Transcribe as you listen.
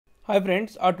Hi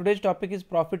friends, our today's topic is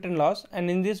profit and loss,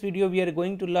 and in this video we are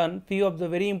going to learn few of the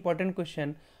very important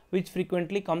question which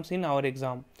frequently comes in our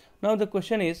exam. Now the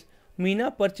question is,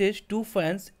 Meena purchased two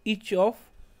fans each of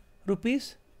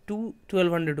rupees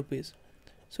 1200 rupees.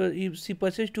 So she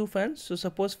purchased two fans. So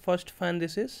suppose first fan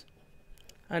this is,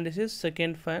 and this is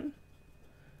second fan,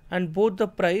 and both the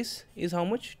price is how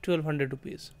much? 1200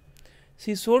 rupees.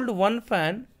 She sold one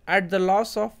fan at the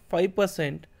loss of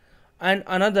 5% and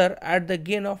another at the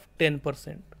gain of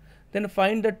 10%. Then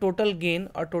find the total gain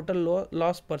or total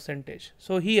loss percentage.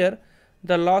 So here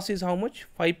the loss is how much?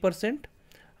 5%,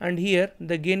 and here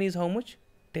the gain is how much?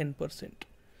 10%.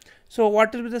 So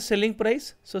what will be the selling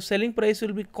price? So selling price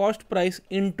will be cost price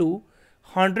into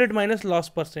 100 minus loss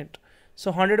percent. So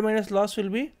 100 minus loss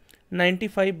will be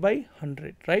 95 by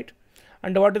 100, right?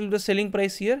 And what will be the selling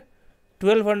price here?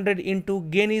 1200 into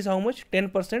gain is how much?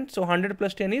 10%. So 100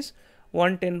 plus 10 is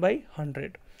 110 by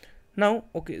 100. Now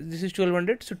okay, this is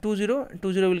 1200. So 20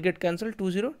 will get cancelled,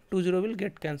 20 will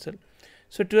get cancelled.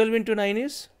 So 12 into 9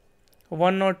 is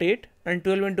 108 and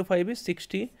 12 into 5 is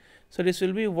 60. So this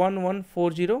will be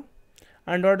 1140.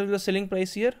 And what is the selling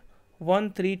price here?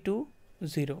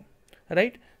 1320,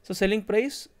 right? So selling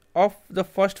price of the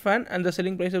first fan and the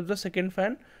selling price of the second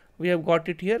fan, we have got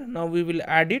it here. Now we will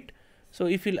add it. So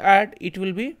if we'll add, it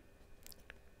will be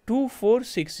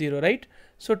 2460, right?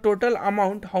 So total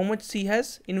amount, how much she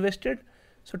has invested?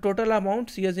 So total amount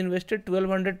she has invested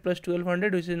 1200 plus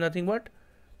 1200, which is nothing but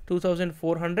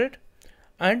 2400,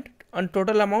 and on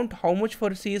total amount how much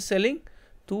for she is selling?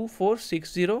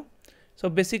 2460. So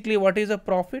basically what is the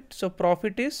profit? So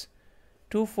profit is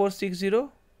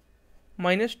 2460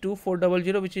 minus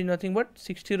 2400, which is nothing but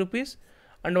 60 rupees.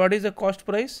 And what is the cost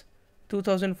price?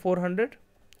 2400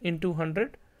 into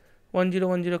 100.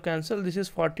 1010 cancel. This is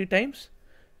 40 times.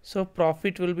 So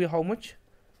profit will be how much?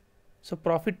 So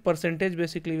profit percentage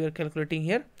basically we are calculating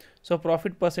here. So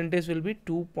profit percentage will be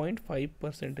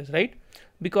 2.5%, right?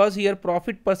 Because here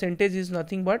profit percentage is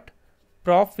nothing but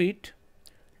profit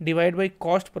divided by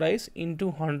cost price into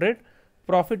 100.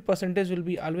 Profit percentage will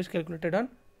be always calculated on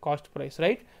cost price,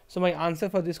 right? So my answer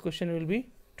for this question will be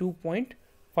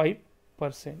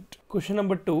 2.5%. Question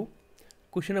number 2.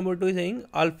 Question number 2 is saying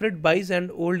Alfred buys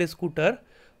an old scooter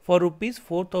for rupees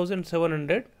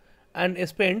 4700 and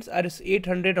spends Rs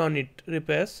 800 on it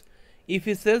repairs. If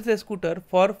he sells the scooter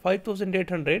for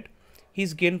 5800,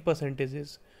 his gain percentage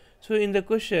is. So in the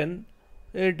question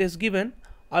it is given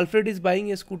Alfred is buying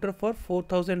a scooter for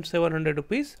 4700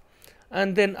 rupees,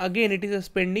 and then again it is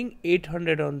spending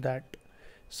 800 on that.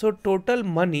 So total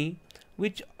money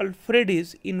which Alfred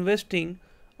is investing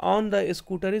on the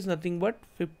scooter is nothing but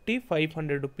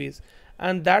 5500 rupees,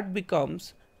 and that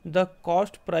becomes the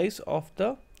cost price of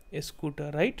the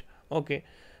scooter, right? Okay,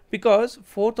 because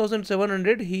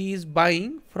 4700 he is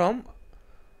buying from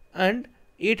and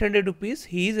 800 rupees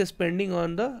he is spending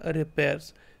on the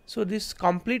repairs. So this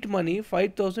complete money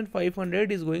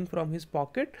 5500 is going from his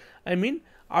pocket. I mean,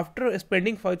 after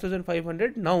spending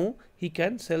 5500, now he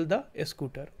can sell the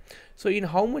scooter. So in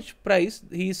how much price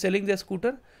he is selling the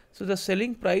scooter? So the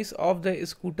selling price of the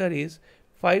scooter is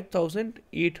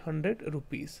 5800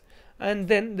 rupees. And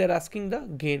then they're asking the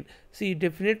gain. See,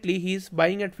 definitely he is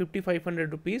buying at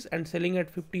 5500 rupees and selling at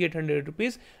 5800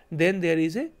 rupees. Then there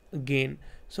is a gain.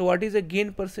 So what is the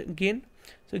gain gain?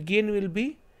 So gain will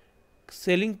be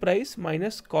selling price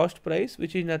minus cost price,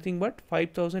 which is nothing but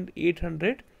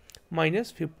 5800 minus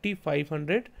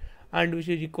 5500, and which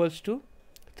is equals to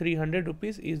 300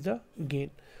 rupees is the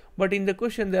gain. But in the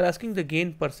question they are asking the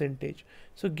gain percentage.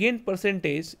 So gain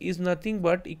percentage is nothing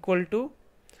but equal to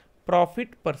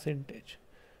profit percentage.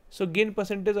 So gain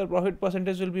percentage or profit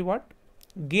percentage will be what?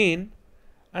 Gain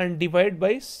and divide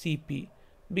by CP,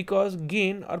 because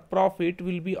gain or profit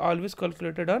will be always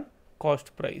calculated on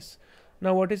cost price.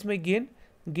 Now what is my gain?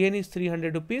 Gain is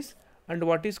 300 rupees, and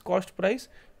what is cost price?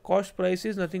 Cost price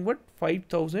is nothing but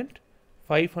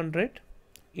 5500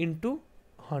 into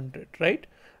 100, right?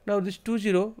 Now this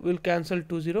 20 will cancel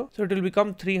 20, so it will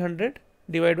become 300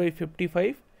 divided by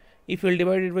 55. If you will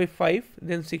divide it by 5,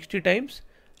 then 60 times,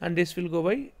 and this will go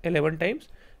by 11 times.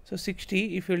 So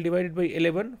 60, if you will divide it by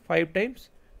 11, 5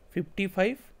 times,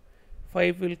 55,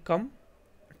 5 will come,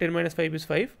 10 minus 5 is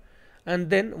 5, and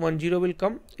then 10 will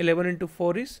come, 11 into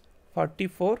 4 is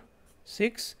 44,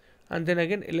 6, and then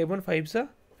again 11 5s are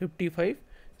 55.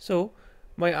 So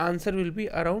my answer will be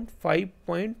around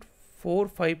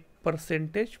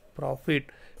 5.45%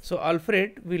 profit. So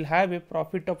Alfred will have a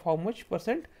profit of how much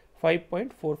percent?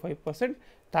 5.45%.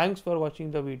 Thanks for watching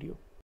the video.